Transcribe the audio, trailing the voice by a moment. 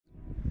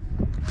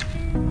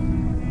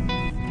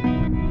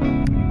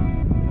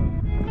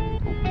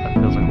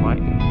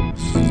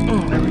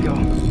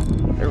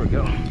There we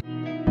go.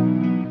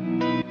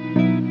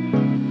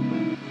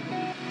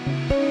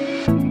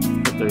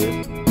 There he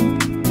is.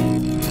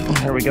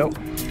 There we go.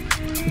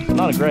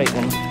 Not a great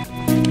one.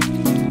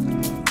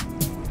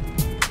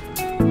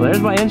 Well, there's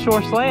my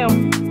inshore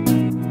slam.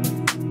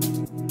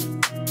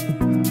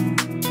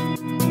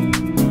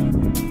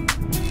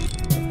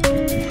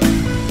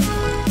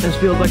 This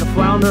feels like a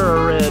flounder or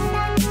a red.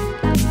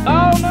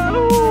 Oh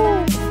no!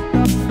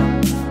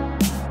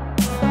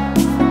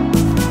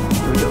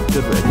 There we go.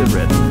 Good red, good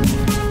red.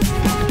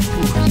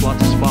 Ooh, there's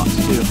lots of spots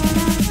too.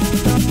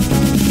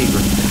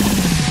 Keeper.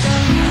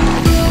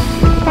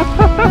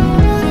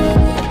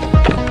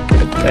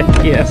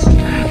 Yes.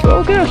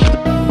 Oh gosh.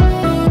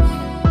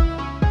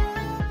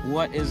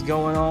 What is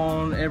going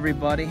on,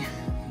 everybody?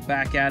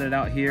 Back at it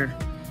out here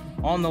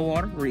on the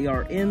water. We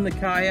are in the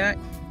kayak.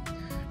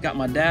 Got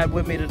my dad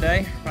with me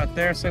today, right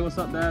there. Say what's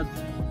up, Dad.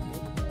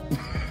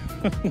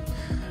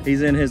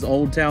 He's in his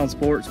Old Town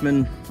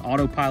Sportsman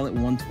Autopilot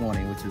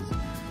 120, which is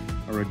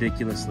a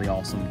ridiculously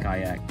awesome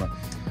kayak. But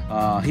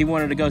he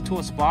wanted to go to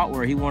a spot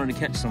where he wanted to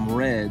catch some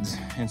reds.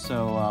 And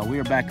so we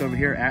are back over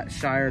here at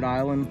Shired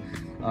Island,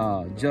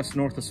 just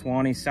north of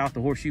Suwannee, south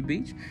of Horseshoe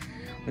Beach.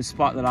 A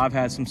spot that I've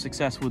had some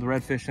success with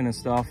red fishing and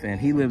stuff,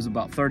 and he lives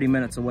about 30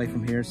 minutes away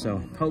from here,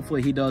 so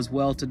hopefully he does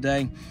well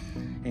today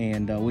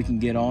and we can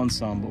get on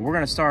some. But we're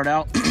going to start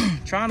out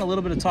trying a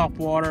little bit of top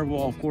water.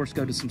 We'll of course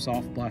go to some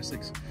soft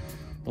plastics,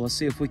 but let's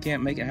see if we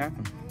can't make it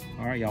happen.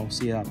 All right, y'all, we'll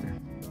see you out there.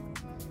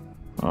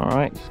 All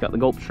right, just got the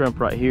Gulp Shrimp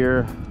right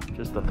here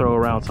just to throw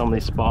around some of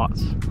these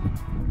spots.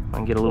 I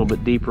can get a little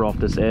bit deeper off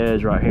this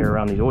edge right here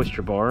around these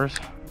oyster bars.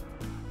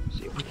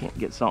 See if we can't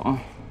get something.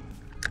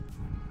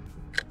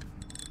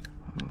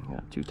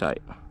 Got too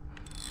tight.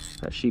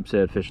 That sheep's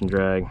head fishing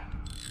drag.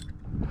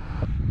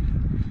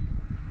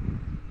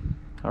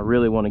 I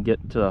really want to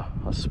get to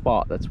a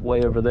spot that's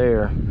way over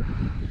there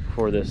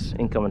before this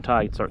incoming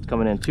tide starts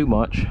coming in too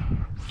much.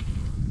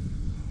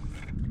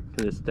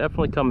 Because it's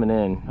definitely coming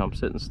in. I'm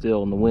sitting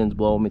still and the wind's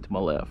blowing me to my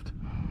left.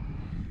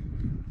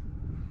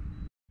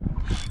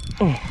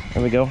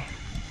 There we go.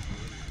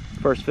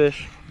 First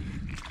fish.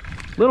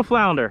 Little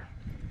flounder.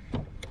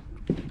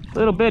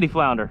 Little bitty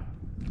flounder.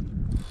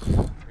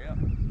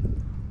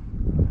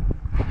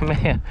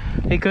 Man,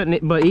 he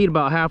couldn't but eat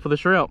about half of the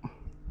shrimp.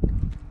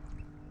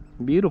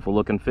 Beautiful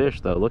looking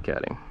fish though, look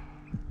at him.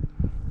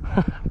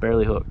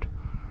 Barely hooked.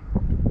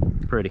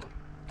 Pretty.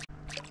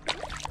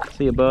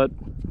 See ya, bud.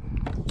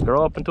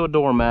 Grow up into a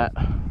doormat.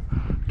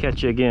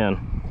 Catch you again.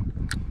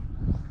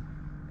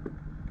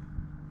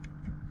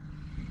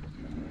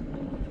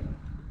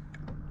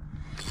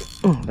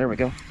 There we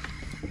go.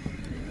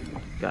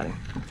 Got him.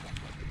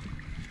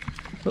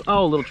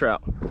 Oh, little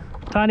trout.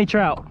 Tiny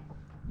trout.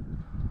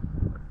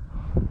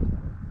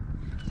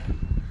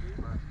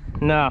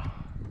 No.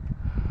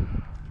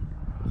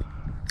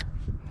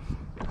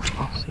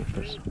 Let's see if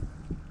there's...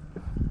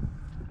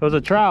 It was a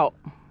trout,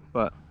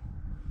 but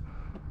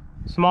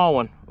small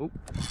one. Oop.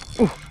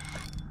 Ooh.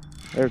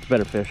 There's a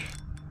better fish.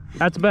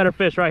 That's a better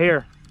fish right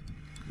here.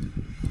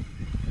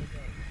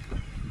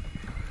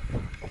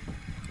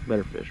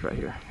 Better fish right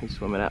here. He's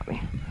swimming at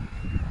me.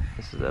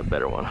 This is a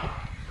better one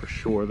for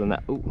sure than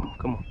that. Ooh,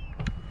 come on.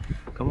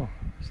 Come on.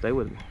 Stay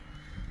with me.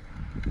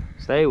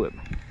 Stay with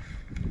me.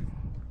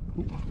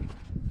 Ooh.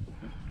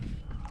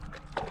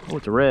 Oh,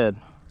 it's a red.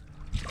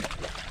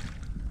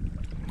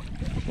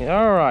 Yeah,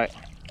 all right.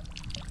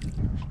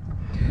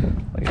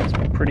 Look at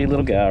this pretty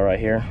little guy right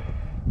here.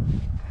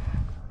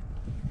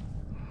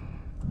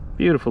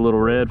 Beautiful little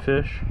red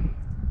fish.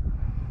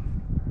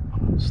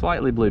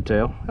 Slightly blue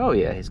tail. Oh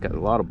yeah, he's got a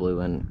lot of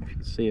blue in it, if you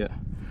can see it.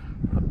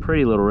 A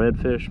pretty little red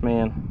fish,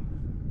 man.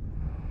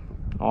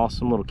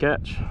 Awesome little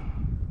catch.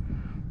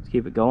 Let's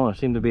keep it going. There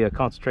seems to be a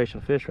concentration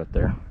of fish right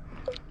there.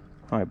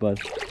 All right,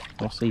 bud.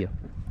 I'll see you.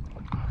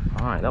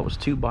 All right, that was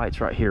 2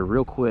 bites right here,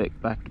 real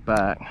quick, back to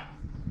back.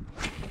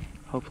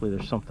 Hopefully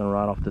there's something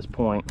right off this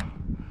point.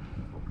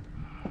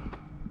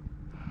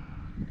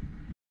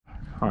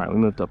 All right, we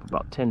moved up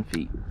about 10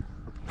 feet.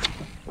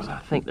 So I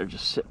think they're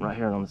just sitting right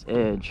here on this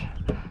edge,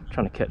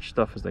 trying to catch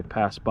stuff as they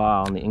pass by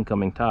on the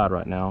incoming tide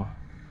right now.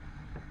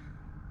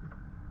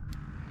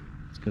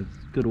 It's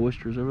good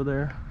oysters over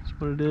there. That's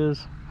what it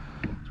is.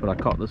 That's what I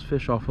caught this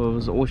fish off of,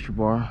 is an oyster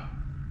bar.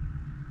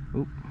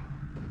 Oop.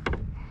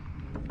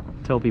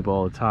 Tell people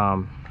all the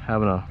time,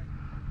 having a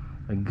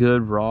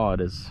good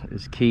rod is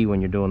key when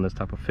you're doing this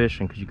type of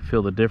fishing, because you can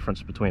feel the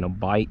difference between a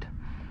bite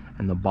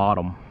and the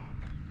bottom,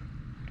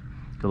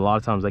 because a lot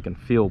of times they can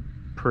feel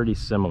pretty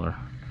similar,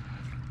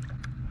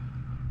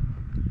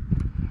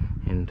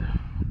 and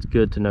it's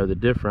good to know the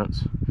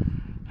difference.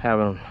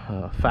 Having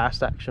a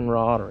fast action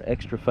rod or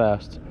extra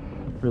fast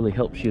really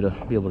helps you to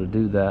be able to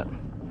do that.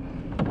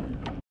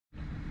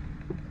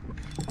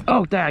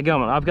 Oh,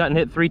 dadgummit, I've gotten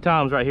hit 3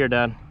 times right here,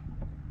 Dad.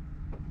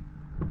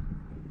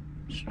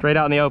 Straight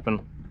out in the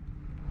open.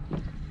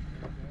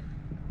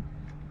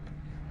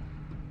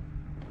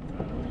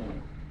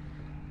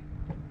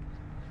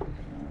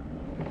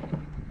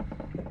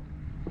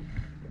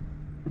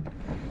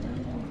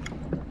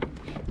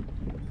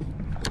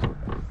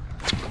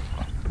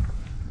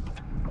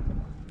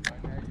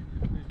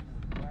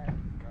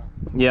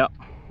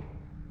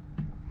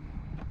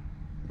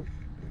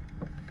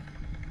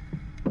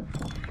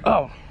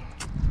 Oh,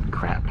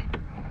 crap.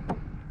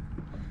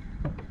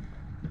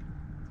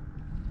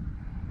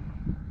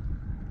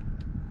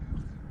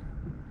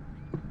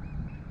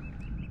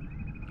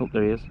 Oh,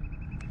 there he is.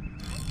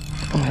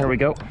 There we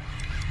go.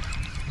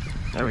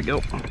 There we go.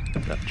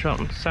 That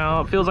trout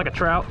sound feels like a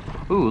trout.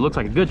 Ooh, looks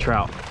like a good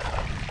trout.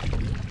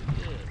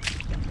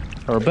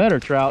 Or a better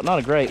trout, not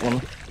a great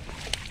one.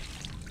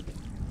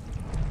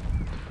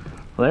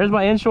 Well, there's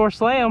my inshore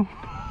slam.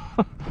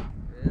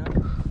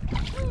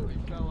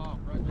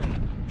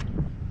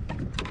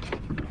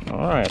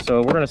 All right,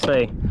 so we're gonna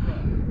say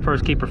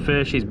first keeper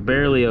fish. He's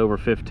barely over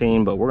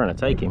 15, but we're gonna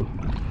take him.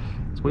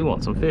 So we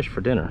want some fish for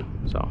dinner.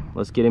 So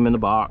let's get him in the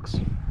box.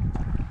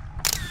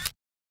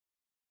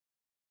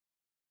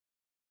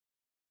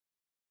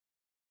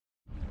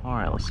 All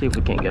right, let's see if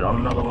we can't get on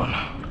another one.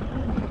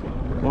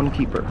 One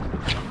keeper.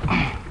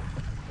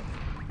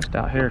 Just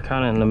out here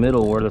kind of in the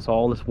middle where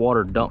all this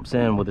water dumps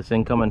in with this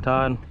incoming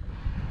tide.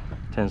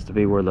 Tends to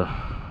be where the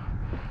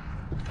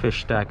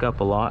fish stack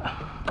up a lot.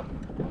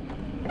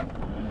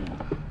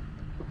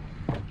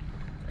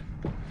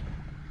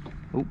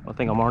 Oop, I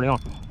think I'm already on.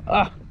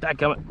 Ah,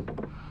 dadgummit.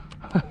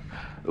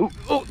 Ooh,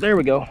 oh, there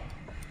we go.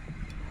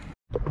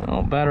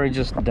 Oh, battery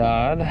just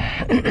died.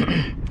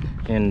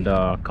 And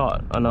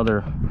caught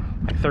another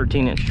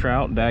 13-inch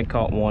trout. Dad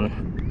caught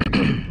one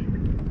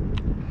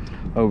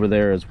over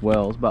there as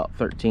well. It's about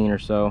 13 or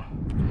so.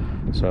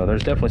 So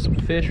there's definitely some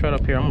fish right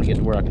up here. I'm gonna get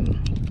to where I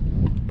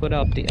can put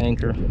out the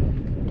anchor.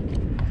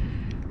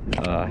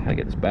 I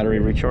get this battery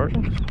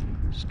recharging.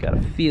 Just got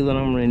a feeling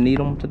I'm gonna need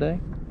them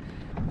today.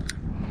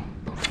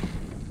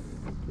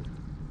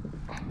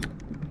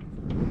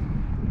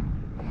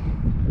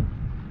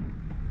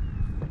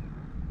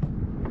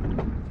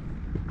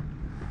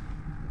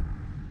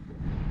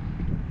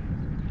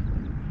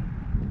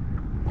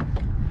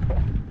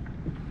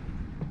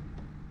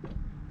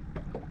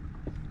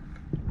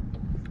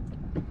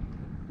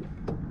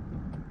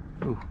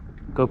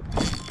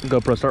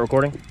 GoPro, start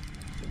recording.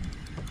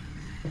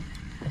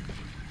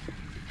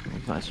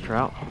 Nice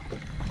trout.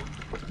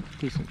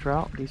 Decent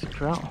trout, decent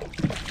trout.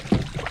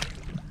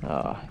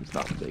 He's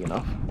not big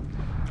enough.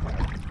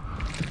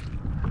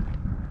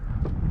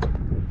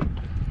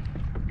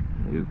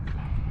 Nope.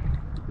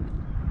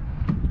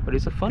 But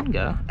he's a fun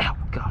guy. Ow,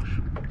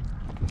 gosh.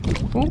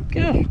 Oh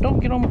gosh,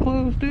 don't get on my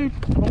clothes, dude.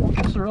 I don't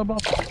want this to rub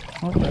off.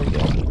 Oh, there we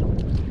go.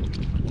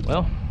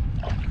 Well,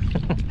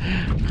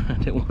 I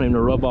didn't want him to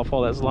rub off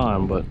all that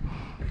slime, but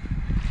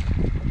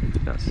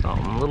got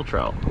something, a little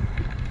trout.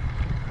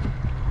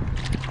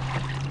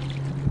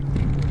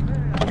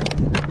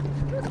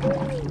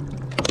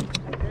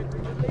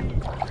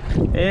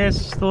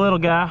 It's the little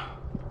guy.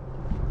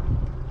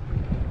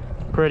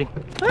 Pretty.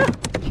 Ah,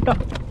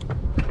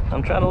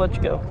 I'm trying to let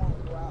you go.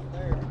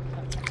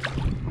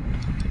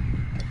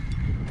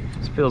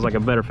 This feels like a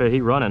better fish.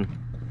 He's running.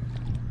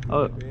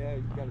 Oh. Yeah,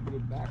 he's got a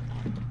good back.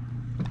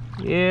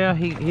 Yeah,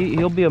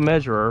 he'll be a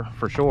measurer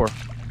for sure.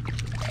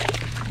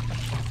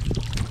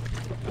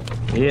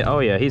 Yeah, oh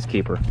yeah, he's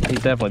keeper.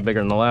 He's definitely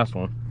bigger than the last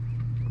one.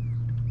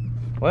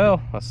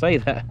 Well, I say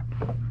that.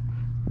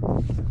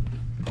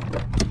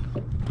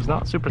 He's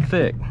not super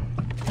thick.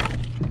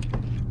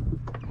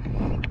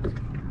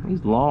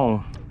 He's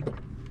long.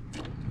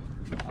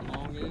 How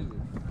long is it?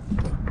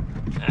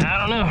 I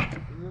don't know.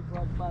 He looks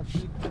like about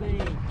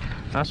 16.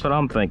 That's what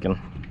I'm thinking.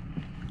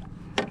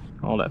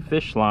 All that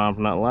fish slime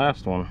from that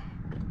last one.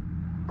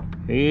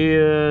 He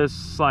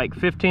is like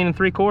 15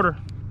 3/4.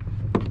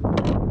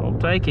 We'll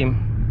take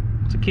him.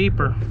 It's a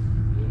keeper.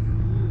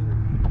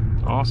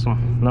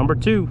 Awesome. Number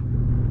 2.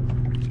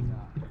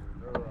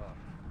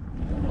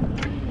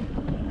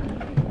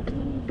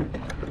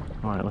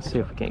 All right, let's see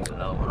if we can't get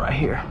another one right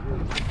here.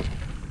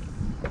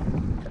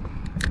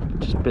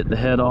 Just bit the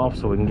head off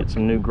so we can get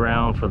some new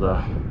ground for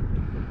the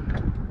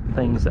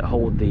things that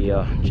hold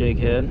the jig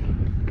head.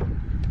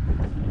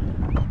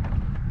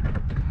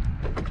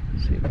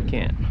 Let's see if we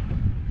can't.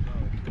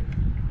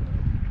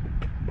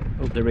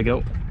 Oh, there we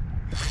go.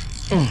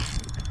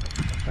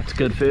 That's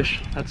good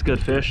fish. That's good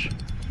fish.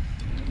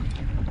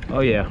 Oh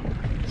yeah,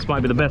 this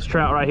might be the best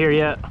trout right here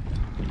yet.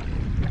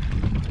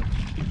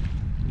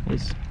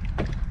 He's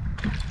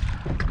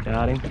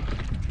got him.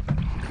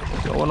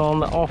 Going on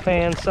the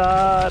offhand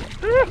side.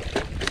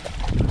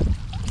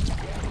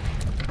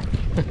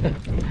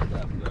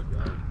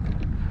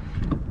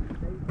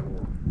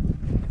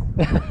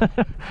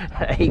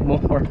 8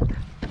 more.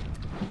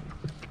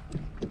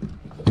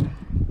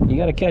 You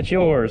gotta catch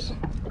yours.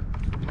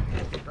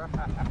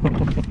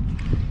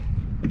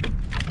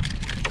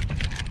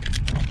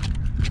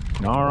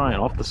 All right,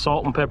 off the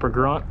salt and pepper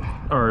grunt,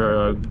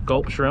 or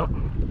gulp shrimp.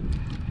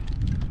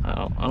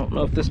 I don't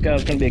know if this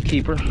guy's gonna be a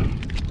keeper.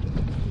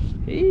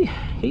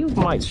 He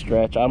might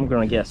stretch. I'm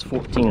gonna guess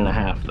 14 and a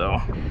half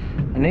though.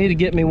 I need to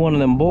get me one of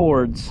them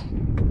boards.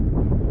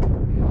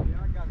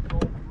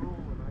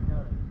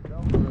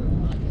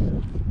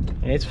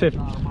 It's 50.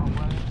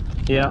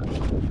 Yeah.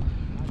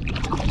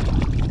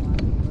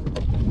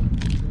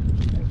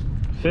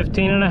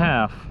 15 and a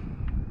half.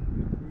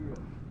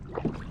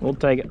 We'll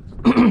take it.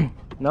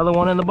 Another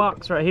one in the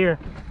box right here.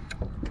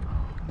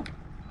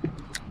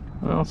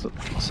 Well,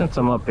 since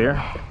I'm up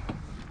here.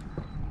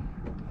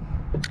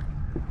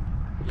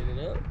 Get it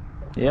up?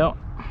 Yep.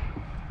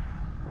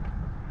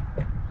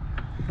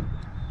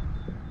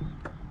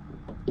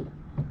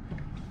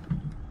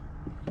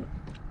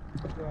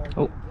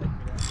 Oh,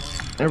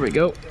 there we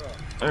go.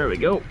 There we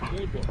go.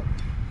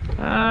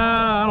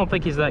 I don't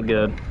think he's that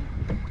good.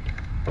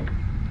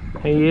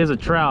 He is a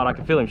trout. I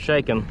can feel him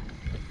shaking.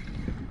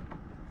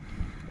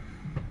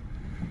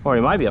 Or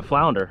he might be a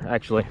flounder,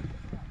 actually.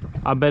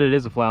 I bet it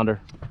is a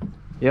flounder.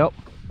 Yep.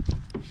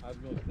 I was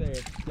gonna say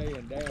it's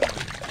staying down.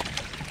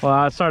 Well,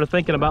 I started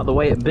thinking about the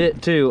way it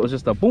bit too. It was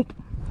just a boom.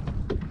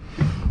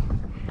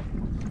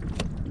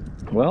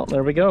 Well,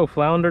 there we go.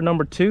 Flounder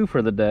number 2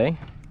 for the day.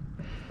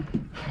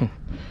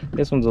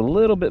 This one's a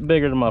little bit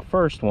bigger than my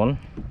first one.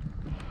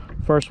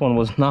 First one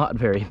was not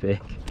very big,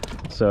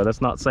 so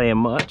that's not saying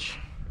much.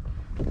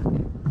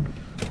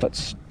 But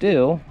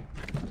still,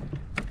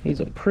 he's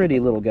a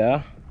pretty little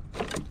guy.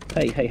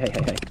 Hey, hey, hey,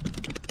 hey, hey.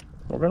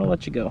 We're gonna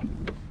let you go.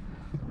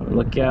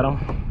 Look at him.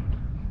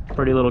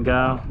 Pretty little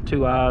guy.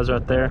 2 eyes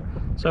right there.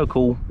 So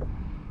cool.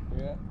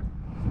 Yeah.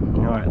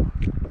 All right.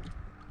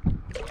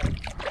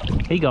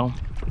 He gone.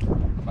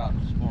 About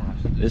this morning.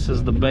 This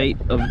is the bait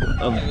of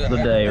the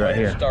day right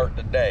here. Start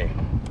the day.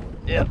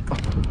 Yep.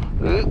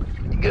 Good.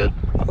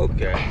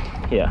 Okay.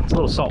 Yeah, it's a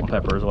little salt and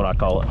pepper is what I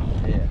call it.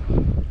 Yeah.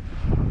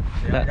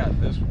 Yeah, I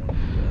got this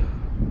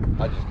one.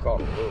 I just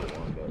caught a little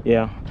one, but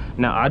Yeah.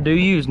 Now I do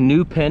use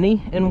new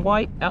penny in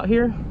white out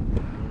here.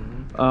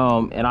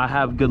 And I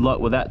have good luck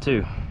with that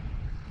too.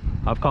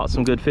 I've caught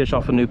some good fish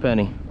off of new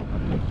penny.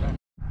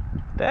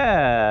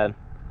 Dad,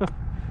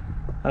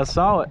 I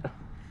saw it.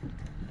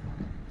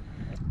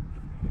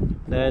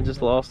 Dad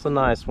just lost a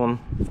nice one.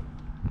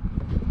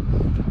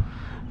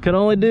 Can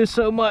only do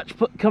so much.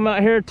 Come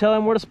out here, tell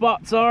him where the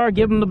spots are,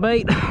 give him the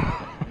bait.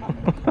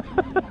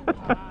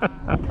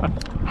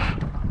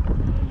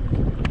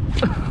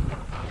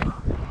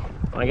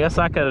 I guess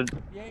I could.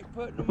 you ain't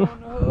putting them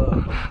on the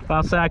hook.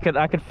 I'll say I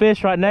could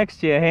fish right next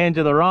to you, hand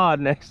you the rod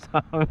next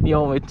time if you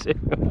want me to.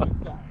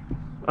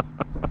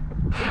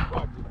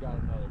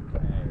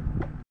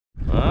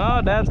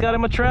 Oh, Dad's got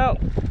him a trout.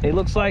 He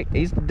looks like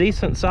he's a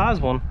decent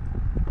sized one.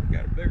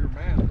 Got a bigger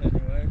mouth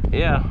anyway.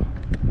 Yeah.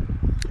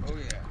 Oh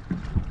yeah.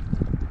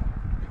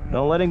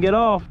 Don't let him get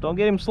off. Don't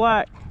get him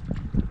slack.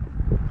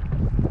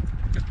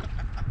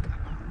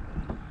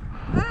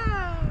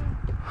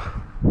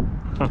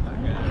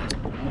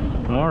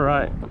 All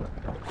right.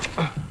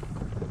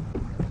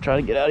 Try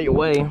to get out of your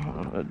way.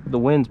 The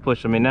wind's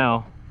pushing me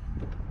now.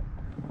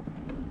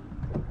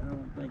 I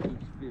don't think he's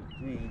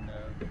 15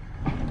 though.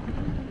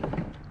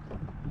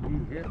 He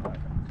hit like a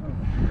ton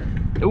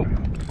of Ooh,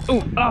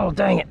 ooh, oh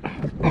dang it.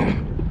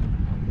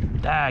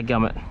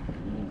 Dadgummit.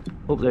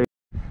 Oh, there.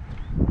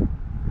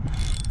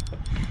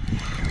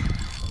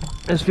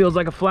 This feels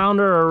like a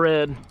flounder or a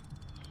red.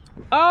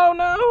 Oh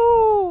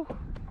no!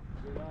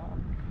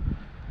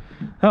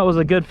 That was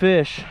a good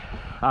fish.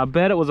 I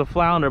bet it was a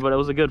flounder, but it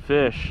was a good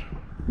fish.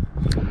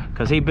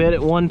 Cause he bit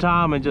it one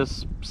time and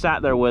just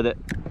sat there with it.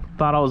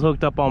 Thought I was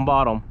hooked up on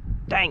bottom.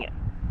 Dang it.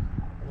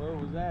 Where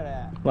was that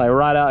at? Like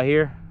right out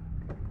here.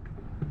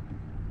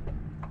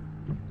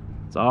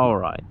 It's all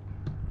right.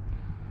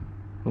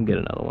 We'll get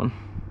another one.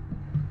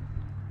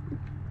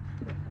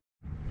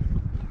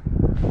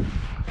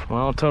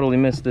 Well, I totally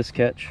missed this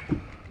catch.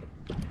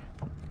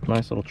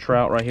 Nice little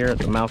trout right here at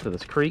the mouth of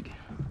this creek.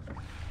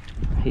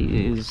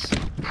 He is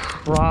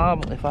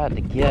probably, if I had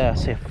to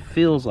guess, it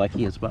feels like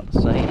he is about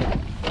the same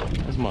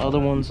as my other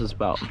ones. Is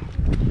about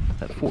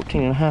that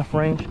 14.5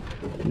 range.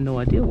 No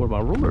idea where my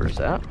ruler is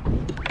at.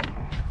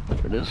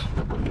 There it is.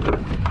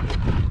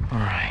 All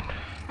right.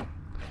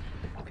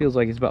 Feels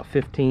like he's about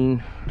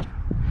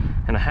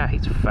 15.5.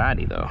 He's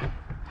fatty though.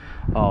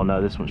 Oh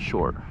no, this one's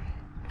short.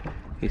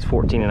 He's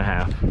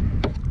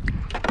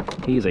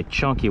 14.5. He's a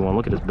chunky one.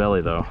 Look at his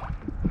belly though.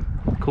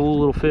 Cool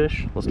little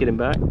fish. Let's get him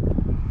back.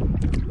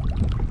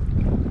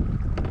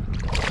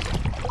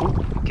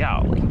 Ooh,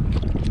 golly.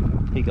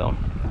 Here you go.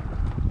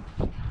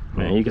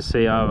 Man, you can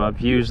see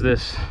I've used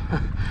this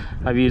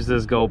I've used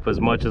this gulp as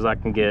much as I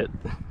can get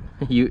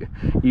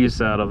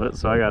use out of it,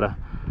 so I gotta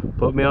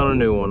put me on a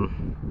new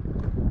one.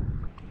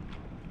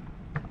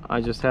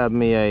 I just had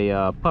me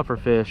a puffer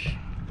fish.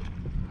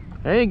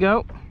 There you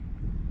go.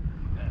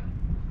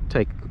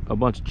 Take a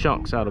bunch of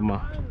chunks out of my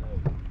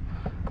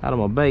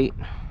bait.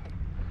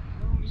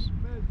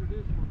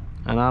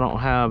 And I don't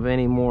have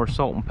any more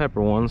salt and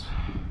pepper ones.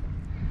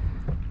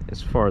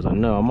 As far as I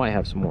know, I might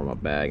have some more in my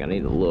bag. I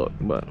need to look,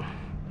 but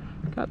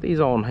got these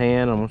all in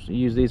hand. I'm gonna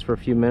use these for a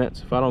few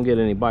minutes. If I don't get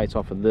any bites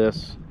off of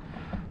this,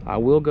 I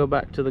will go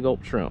back to the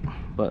Gulp Shrimp.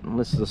 But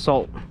this is a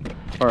salt,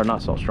 or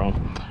not Salt Strong,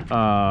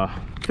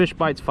 Fish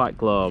Bites Fight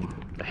Club,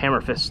 the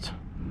Hammer Fist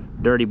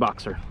Dirty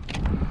Boxer.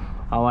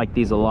 I like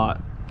these a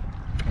lot,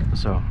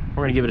 so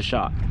we're gonna give it a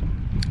shot.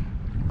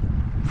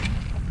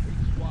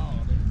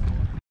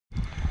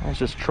 I was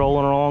just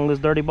trolling along this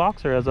Dirty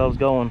Boxer as I was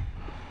going,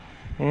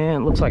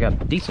 and it looks like a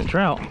decent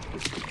trout.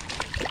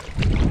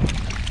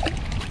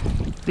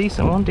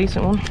 Decent one,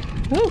 decent one.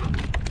 Woo.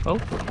 Oh,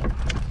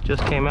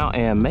 just came out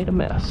and made a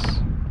mess.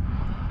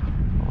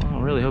 Well, I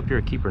really hope you're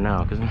a keeper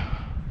now, because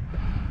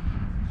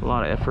a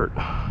lot of effort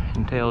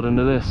entailed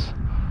into this.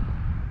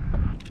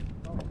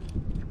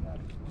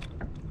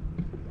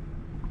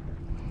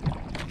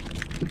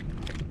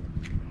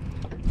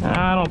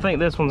 I don't think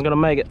this one's gonna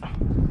make it.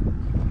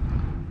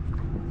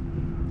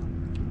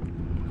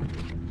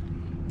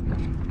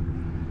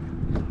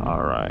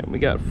 All right, we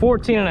got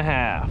 14 and a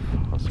half.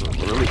 Let's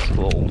release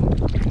the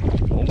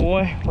little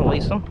boy,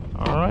 release him.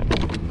 All right,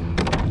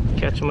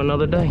 catch him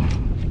another day.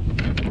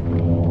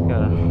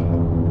 Got a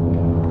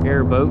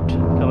airboat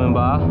coming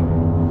by.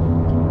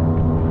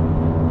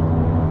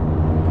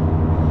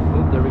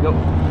 Oh, there we go.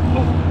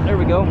 Oh, there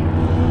we go.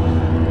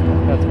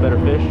 That's a better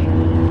fish.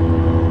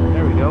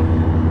 There we go.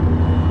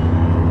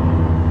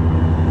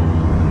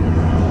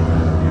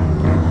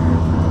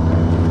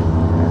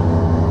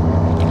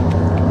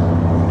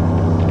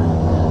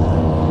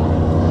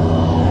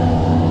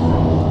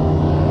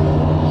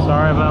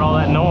 Sorry about all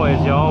that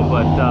noise, y'all,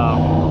 but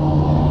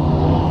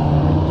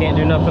can't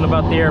do nothing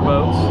about the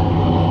airboats.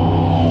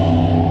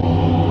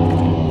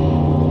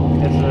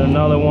 This is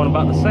another one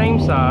about the same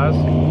size,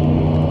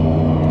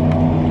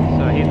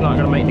 so he's not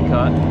going to make the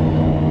cut.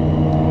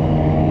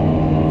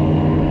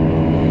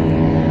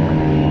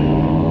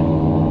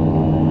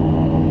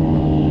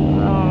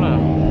 I don't know.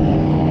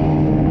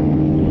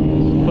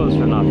 It's closer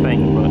than I think,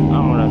 but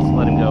I'm going to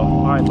let him go.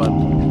 All right, bud.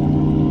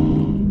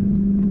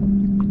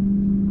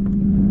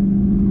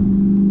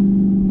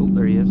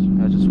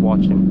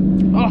 Watched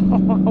him. Oh,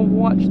 I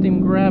watched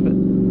him grab it.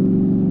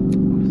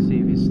 Let's see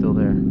if he's still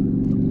there. I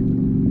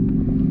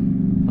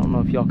don't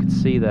know if y'all could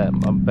see that.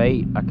 My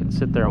bait, I could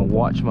sit there and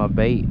watch my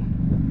bait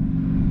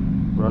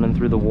running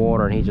through the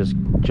water, and he just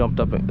jumped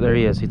up. There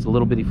he is. He's a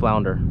little bitty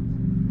flounder.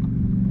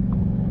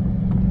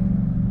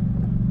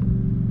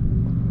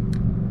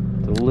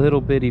 It's a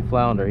little bitty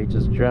flounder. He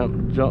just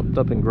jumped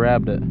up and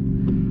grabbed it. I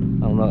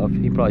don't know if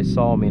he probably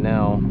saw me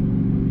now.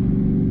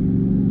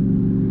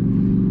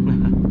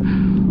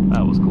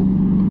 That was cool.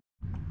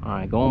 All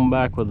right, going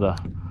back with the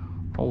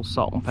old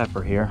salt and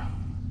pepper here.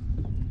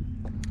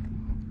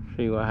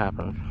 See what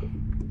happens.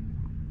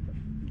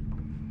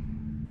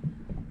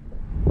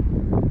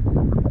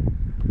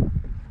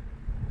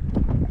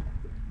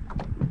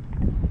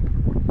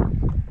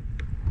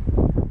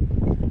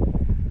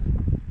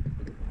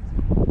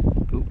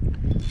 Ooh.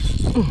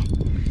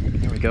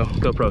 There we go.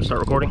 GoPro,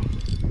 start recording.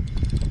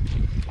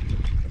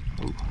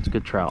 Ooh, it's a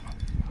good trout.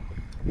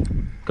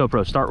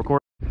 GoPro, start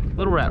recording.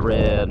 Little rat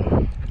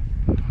red.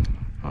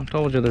 I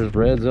told you there's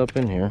reds up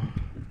in here.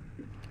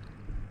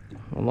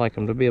 I'd like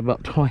them to be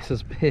about twice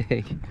as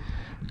big.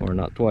 Or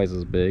not twice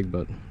as big,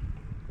 but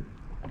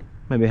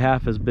maybe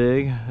half as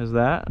big as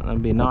that.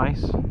 That'd be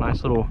nice.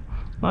 Nice little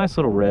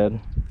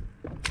red.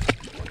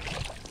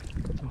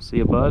 See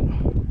you, bud.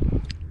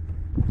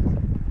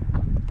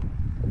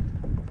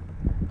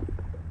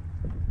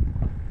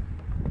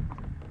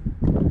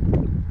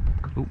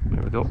 Oop,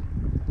 there we go.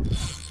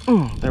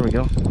 There we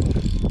go.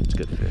 It's a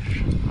good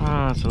fish.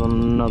 So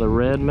another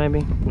red,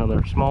 maybe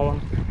another small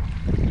one.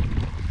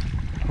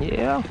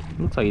 Yeah,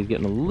 looks like he's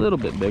getting a little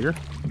bit bigger.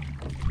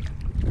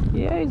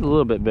 Yeah, he's a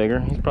little bit bigger.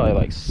 He's probably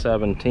like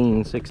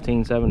 16,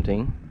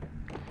 17.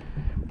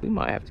 We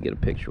might have to get a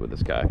picture with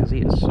this guy because he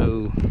is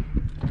so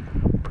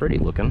pretty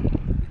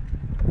looking.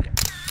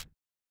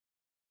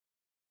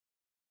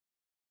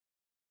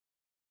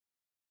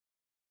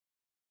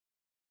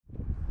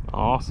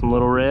 Awesome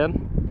little red.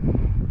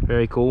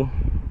 Very cool.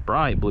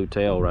 Bright blue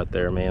tail right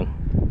there, man.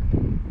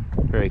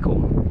 Very cool.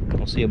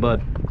 We'll see you,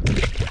 bud.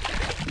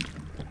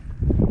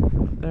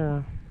 Right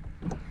there.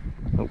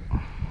 Oh.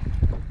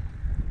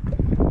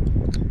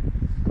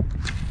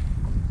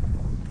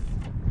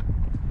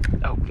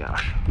 Oh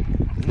gosh.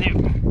 No.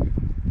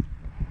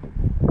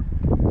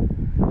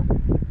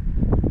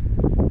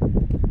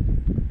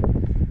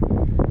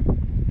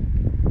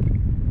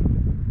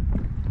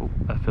 Oh,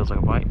 that feels like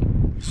a bite.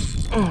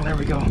 Oh, there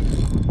we go.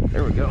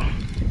 There we go.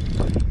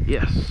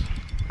 Yes.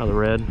 Another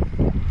red.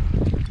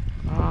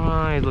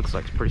 He looks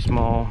like it's pretty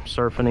small.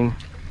 Surfing him.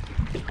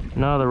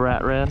 Another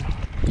rat red.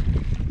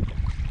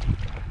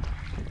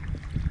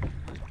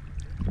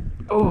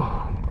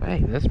 Oh,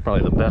 hey, that's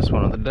probably the best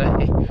one of the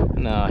day.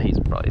 Nah, he's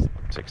probably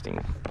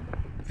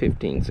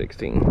 15,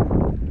 16.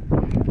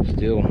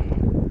 Still,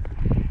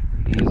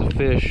 he's a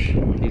fish.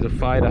 He's a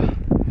fighter.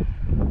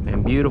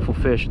 And beautiful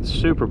fish. It's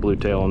super blue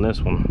tail on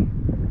this one.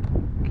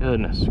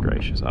 Goodness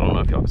gracious. I don't know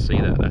if y'all can see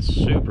that. That's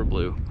super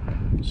blue.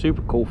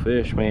 Super cool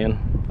fish, man.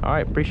 All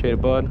right, appreciate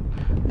it, bud.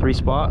 3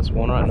 spots,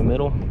 one right in the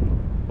middle,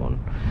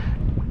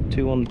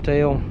 2 on the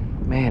tail.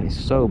 Man, he's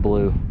so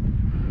blue.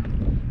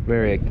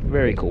 Very,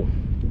 very cool.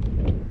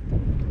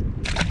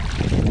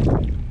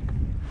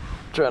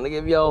 Trying to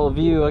give y'all a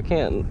view. I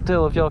can't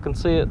tell if y'all can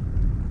see it.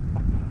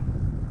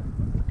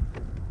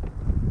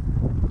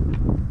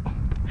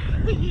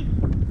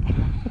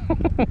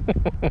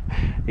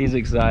 He's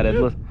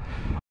excited.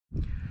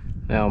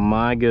 Now,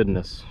 my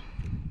goodness.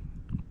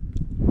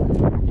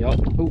 Yup.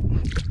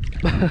 Ooh.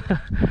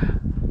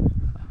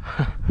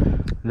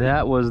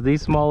 That was the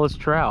smallest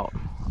trout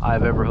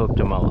I've ever hooked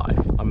in my life.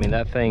 I mean,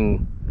 that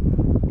thing,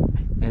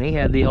 and he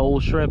had the whole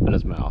shrimp in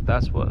his mouth.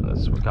 That's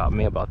what got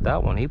me about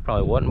that one. He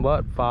probably wasn't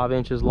but 5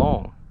 inches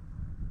long.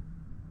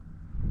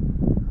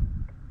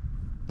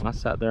 I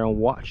sat there and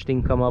watched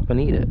him come up and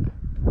eat it.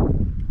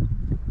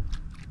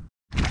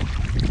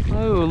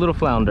 Oh, a little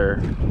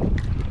flounder.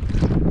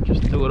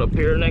 Just threw it up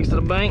here next to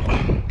the bank.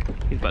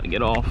 He's about to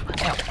get off.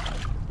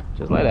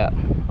 Just like that.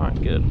 All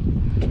right, good.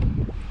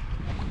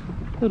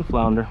 Little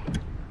flounder.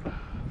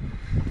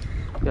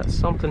 Got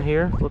something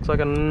here. Looks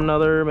like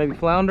another maybe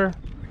flounder.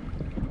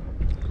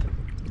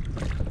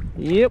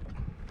 Yep.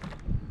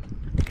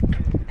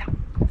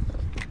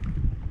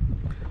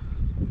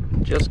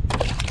 Just,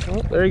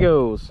 oh, there he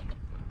goes.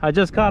 I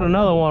just caught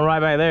another one right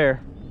back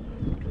there.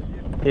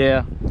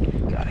 Yeah,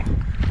 got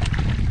him.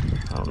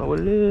 I don't know what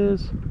it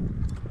is.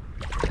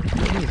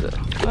 What is it?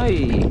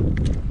 Hey,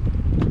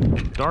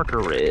 darker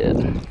red.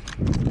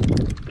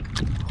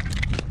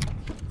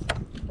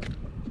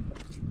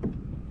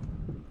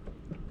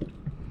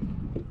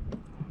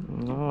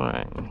 All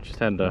right, just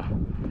had to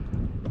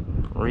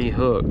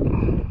re-hook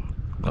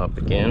up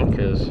again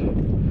because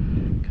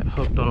got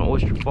hooked on an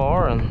oyster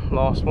bar and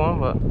lost one.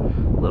 But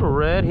little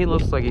red, he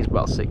looks like he's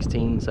about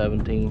 16,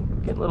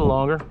 17, getting a little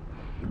longer.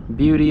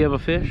 Beauty of a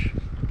fish.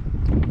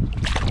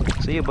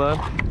 See you, bud.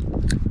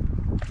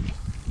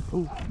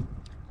 Ooh.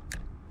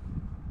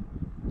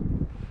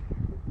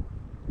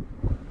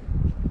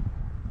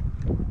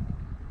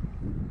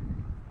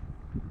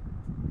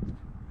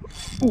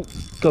 Ooh.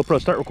 GoPro,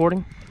 start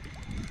recording.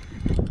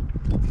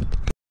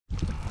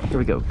 Here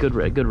we go. Good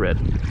red, good red.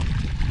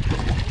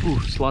 Ooh,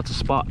 lots of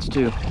spots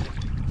too.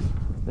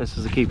 This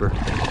is the keeper.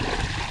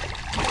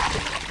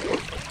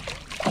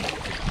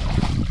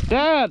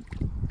 Dad!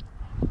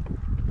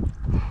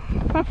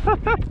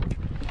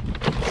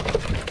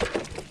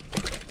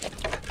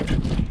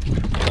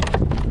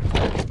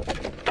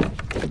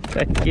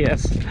 Heck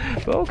yes.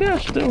 Oh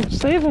gosh, stay in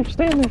there,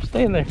 stay in there,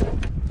 stay in there.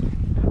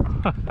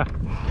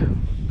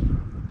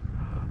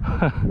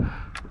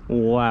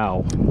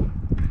 Wow.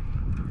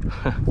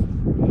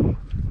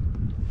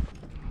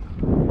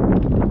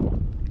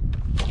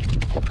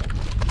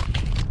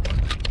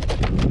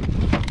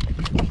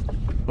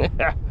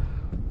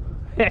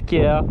 Heck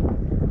yeah.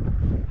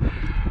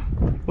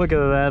 Look at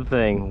that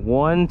thing.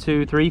 1,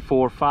 2, 3,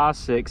 4, 5,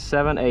 6,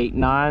 7, 8,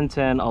 9,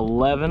 10,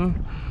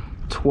 11,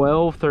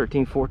 12,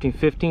 13, 14,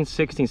 15,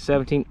 16,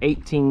 17,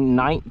 18,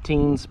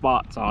 19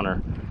 spots on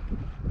her.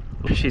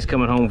 She's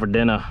coming home for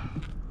dinner.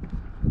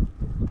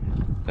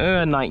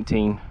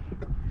 19.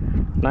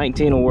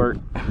 19 will work.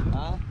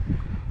 Huh?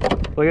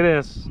 Look at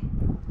this.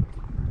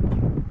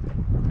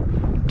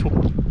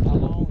 How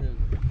long is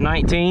it?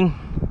 19.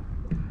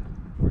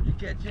 Where'd you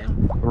catch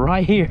him?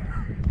 Right here.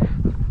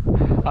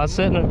 I was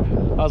sitting there,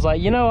 I was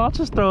like, you know, I'll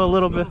just throw a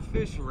little bit.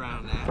 Fish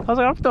around that. I was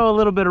like, I'll throw a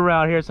little bit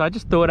around here. So I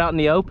just threw it out in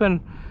the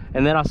open,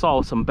 and then I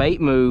saw some bait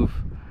move,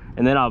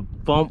 and then I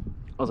bumped.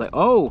 I was like,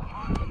 oh.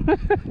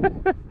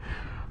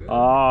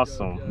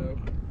 Awesome. Go,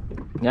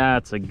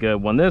 That's a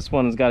good one. This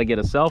one's got to get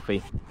a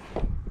selfie.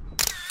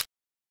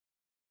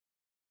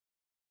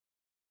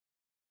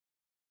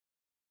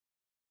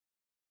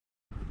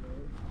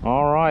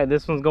 All right,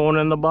 this one's going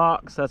in the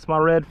box. That's my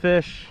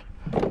redfish.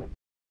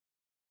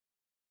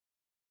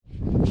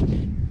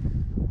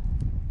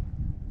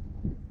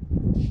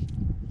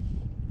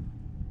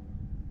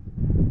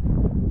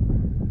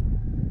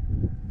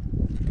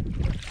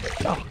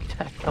 Oh,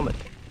 coming.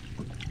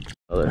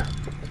 Another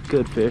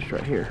good fish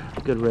right here.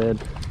 Good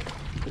red.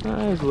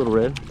 He's a little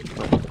red,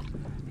 but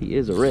he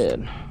is a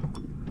red.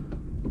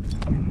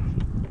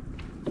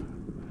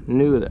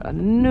 I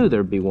knew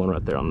there'd be one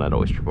right there on that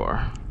oyster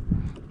bar.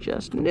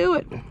 Just knew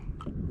it.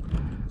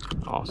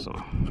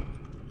 Awesome.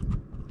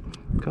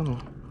 Come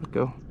on, let's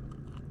go.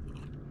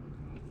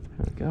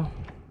 There we go.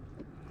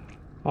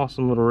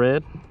 Awesome little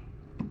red.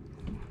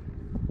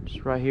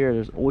 Just right here,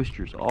 there's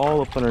oysters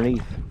all up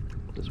underneath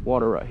this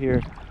water right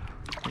here.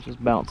 It's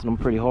just bouncing them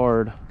pretty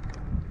hard.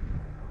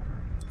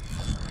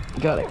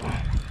 Got it.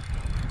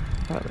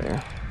 Right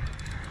there.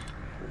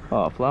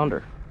 Oh,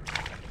 flounder.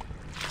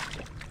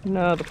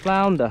 No, the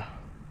flounder.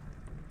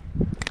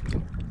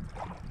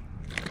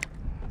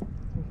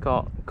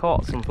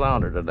 Caught some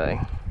flounder today.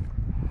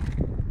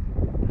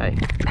 Hey,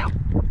 ow,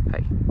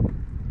 hey.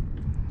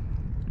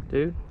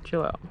 Dude,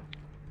 chill out.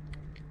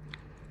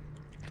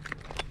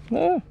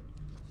 Oh.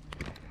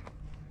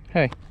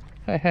 Hey,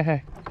 hey, hey,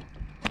 hey.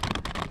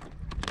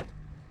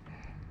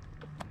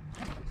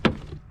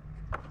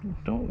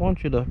 Don't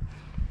want you to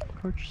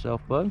hurt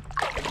yourself, bud.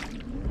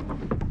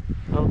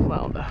 Another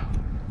flounder.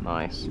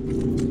 Nice.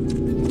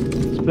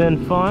 It's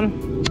been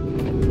fun.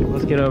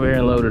 Let's get over here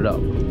and load it up.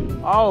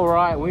 All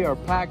right, we are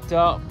packed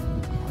up.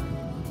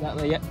 Got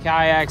the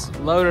kayaks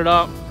loaded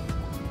up.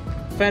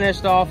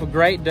 Finished off a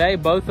great day,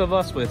 both of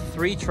us with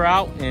 3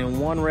 trout and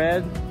 1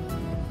 red.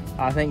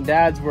 I think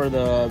Dad's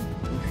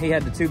he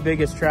had the 2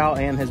 biggest trout,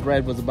 and his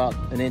red was about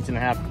 1.5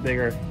 inches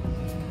bigger.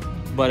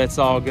 but it's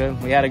all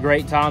good. We had a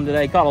great time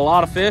today. Caught a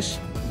lot of fish.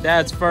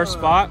 Dad's first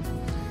spot.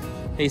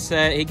 He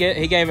said he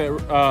gave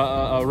it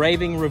a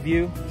raving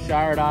review.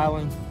 Shired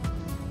Island.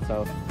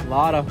 So a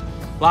lot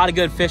of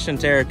good fishing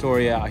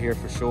territory out here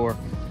for sure.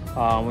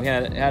 We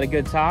had a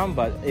good time.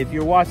 But if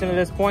you're watching at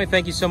this point,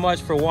 thank you so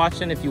much for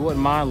watching. If you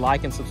wouldn't mind,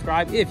 like and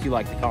subscribe if you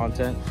like the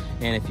content,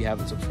 and if you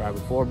haven't subscribed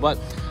before. But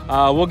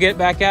we'll get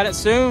back at it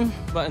soon.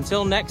 But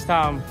until next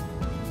time,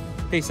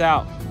 peace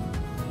out.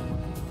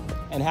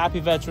 And happy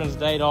Veterans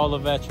Day to all the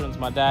veterans.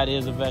 My dad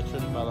is a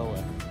veteran, by the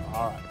way.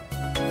 All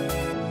right.